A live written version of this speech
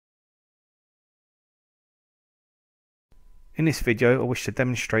In this video I wish to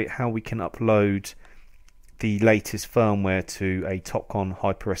demonstrate how we can upload the latest firmware to a Topcon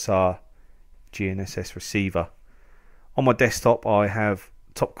HyperSR GNSS receiver. On my desktop I have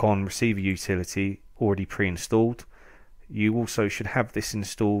Topcon receiver utility already pre-installed. You also should have this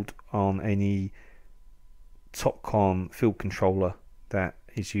installed on any Topcon field controller that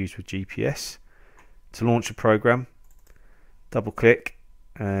is used with GPS. To launch a program, double click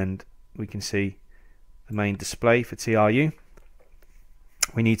and we can see the main display for TRU.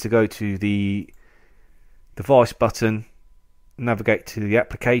 We need to go to the device button, navigate to the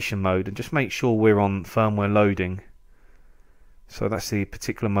application mode and just make sure we're on firmware loading. So that's the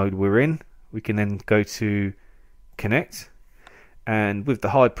particular mode we're in. We can then go to connect, and with the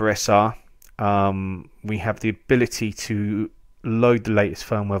HyperSR we have the ability to load the latest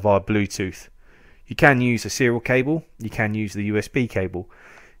firmware via Bluetooth. You can use a serial cable, you can use the USB cable.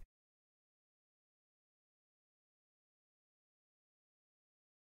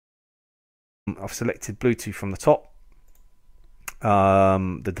 I've selected Bluetooth from the top.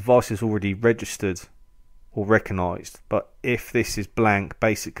 The device is already registered or recognized, but if this is blank,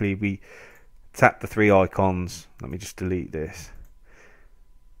 basically we tap the three icons. Let me just delete this.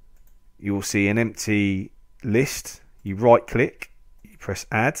 You will see an empty list. You right click, you press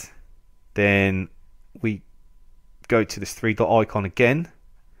add, then we go to this three dot icon again,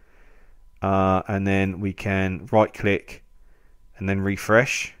 and then we can right click and then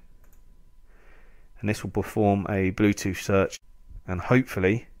refresh, and this will perform a Bluetooth search, and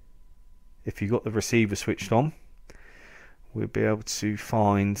hopefully if you've got the receiver switched on we'll be able to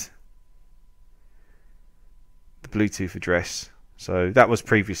find the Bluetooth address. So that was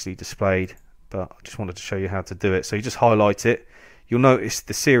previously displayed, but I just wanted to show you how to do it. So you just highlight it, you'll notice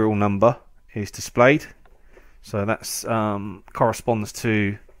the serial number is displayed, so that's corresponds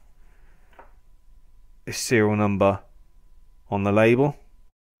to this serial number on the label.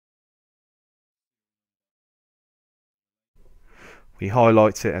 We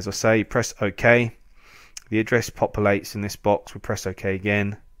highlight it, as I say, press OK. The address populates in this box. We press OK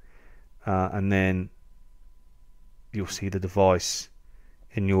again, and then you'll see the device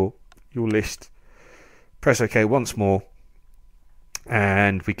in your list. Press OK once more,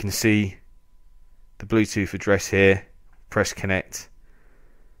 and we can see the Bluetooth address here. Press connect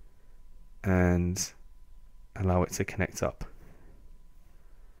and allow it to connect up.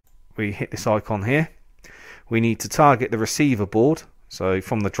 We hit this icon here. We need to target the receiver board, so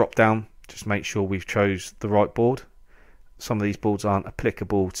from the drop down just make sure we've chose the right board. Some of these boards aren't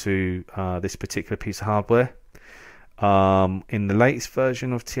applicable to this particular piece of hardware. In the latest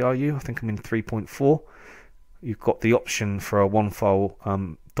version of TRU, I think I'm in 3.4, you've got the option for a one file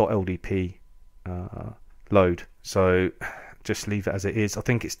 .ldp load, so just leave it as it is. I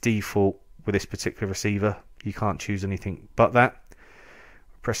think it's default with this particular receiver, you can't choose anything but that.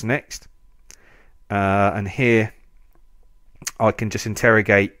 Press next. And here I can just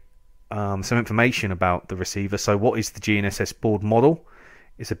interrogate some information about the receiver. So what is the GNSS board model?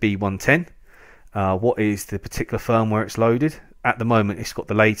 It's a B110. What is the particular firmware it's loaded? At the moment it's got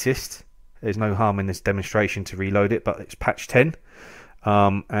the latest. There's no harm in this demonstration to reload it, but it's patch 10.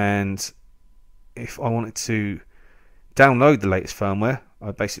 And if I wanted to download the latest firmware,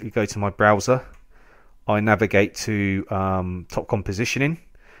 I basically go to my browser, I navigate to Topcon positioning,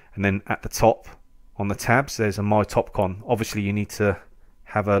 and then at the top on the tabs there's a My Topcon. Obviously you need to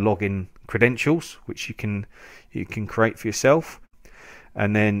have a login credentials which you can create for yourself,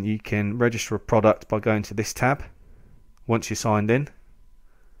 and then you can register a product by going to this tab. Once you're signed in,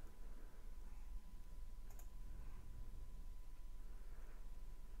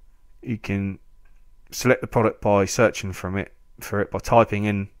 you can select the product by searching for it by typing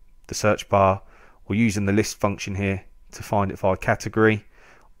in the search bar or using the list function here to find it via category,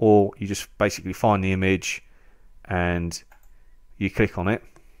 or you just basically find the image and you click on it,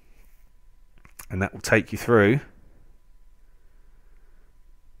 and that will take you through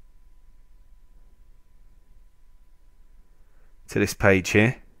to this page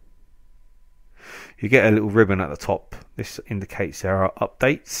here. You get a little ribbon at the top. This indicates there are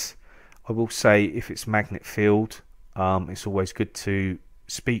updates. I will say if it's magnet field, it's always good to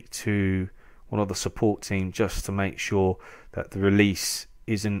speak to one of the support team just to make sure that the release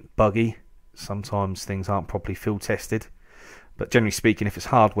isn't buggy. Sometimes things aren't properly field tested, but generally speaking, if it's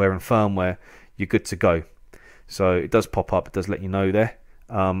hardware and firmware, you're good to go. So it does pop up, it does let you know there.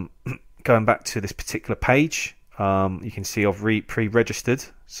 Going back to this particular page, you can see I've pre-registered,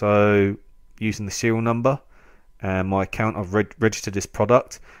 so using the serial number and my account, I've registered this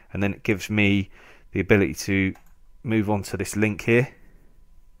product, and then it gives me the ability to move on to this link here,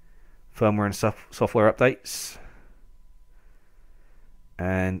 firmware and software updates.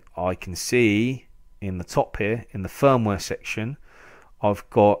 and I can see in the top here, in the firmware section, I've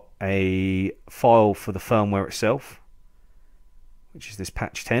got a file for the firmware itself, which is this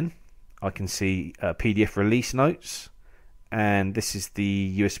patch 10. I can see PDF release notes, and this is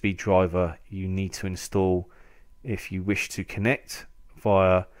the USB driver you need to install if you wish to connect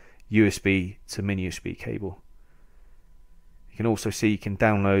via USB to mini USB cable. You can also see you can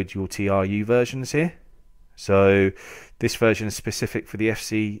download your TRU versions here. So this version is specific for the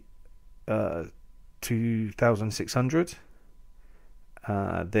FC 2600.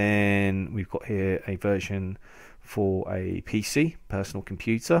 Then we've got here a version for a PC, personal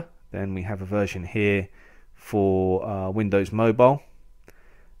computer. Then we have a version here for Windows Mobile,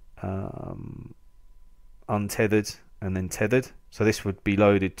 untethered and then tethered. So this would be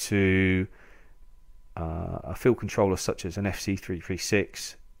loaded to a field controller such as an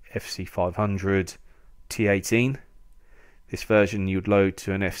FC336, FC500, T18. This version you'd load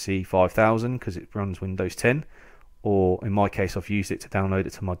to an FC5000 because it runs Windows 10, or in my case I've used it to download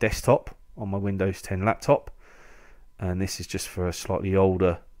it to my desktop on my Windows 10 laptop, and this is just for a slightly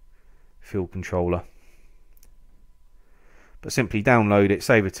older field controller. But simply download it,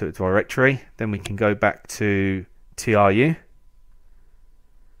 save it to a directory, then we can go back to TRU.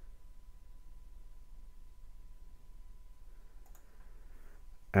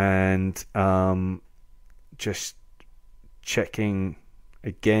 And just checking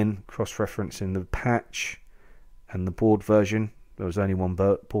again, cross-referencing the patch and the board version. There was only one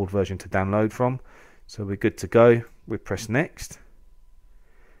board version to download from, so we're good to go. We press next,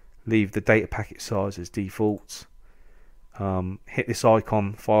 leave the data packet size as default, hit this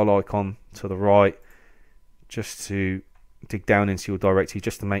icon, file icon to the right, just to dig down into your directory,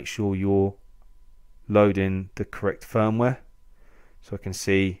 just to make sure you're loading the correct firmware. So I can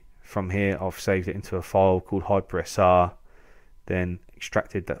see from here I've saved it into a file called HyperSR, then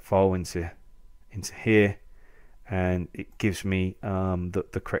extracted that file into here, and it gives me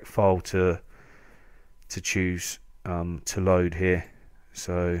the correct file to choose to load here.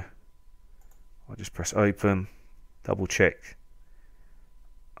 So I'll just press open, double check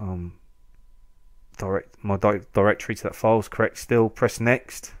my directory to that file is correct still, press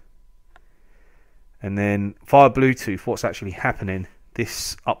next. And then via Bluetooth, what's actually happening,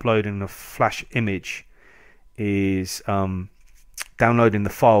 this uploading a flash image is downloading the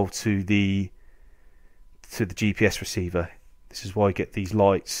file to the GPS receiver. This is why I get these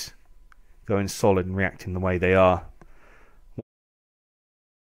lights going solid and reacting the way they are.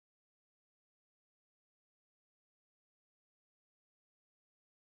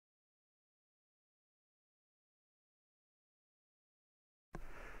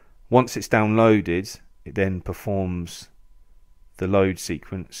 Once it's downloaded, it then performs the load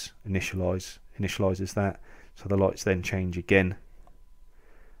sequence, initializes that, so the lights then change again.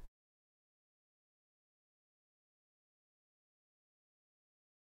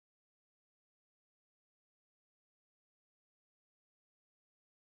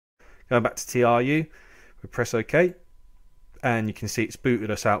 Going back to TRU, we press OK, and you can see it's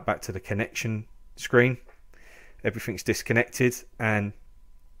booted us out back to the connection screen. Everything's disconnected, and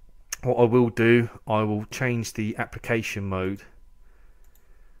what I will do, I will change the application mode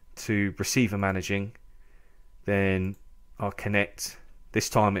to receiver managing, then I'll connect. This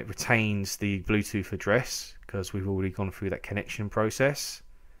time it retains the Bluetooth address because we've already gone through that connection process.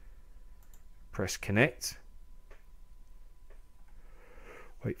 Press connect,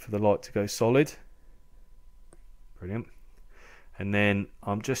 wait for the light to go solid. Brilliant. And then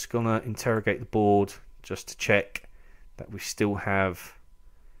I'm just gonna interrogate the board just to check that we still have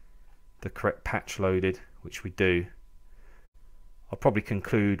the correct patch loaded, which we do. I'll probably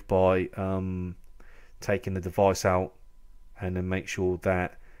conclude by taking the device out and then make sure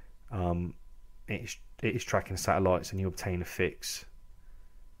that it is tracking satellites and you obtain a fix.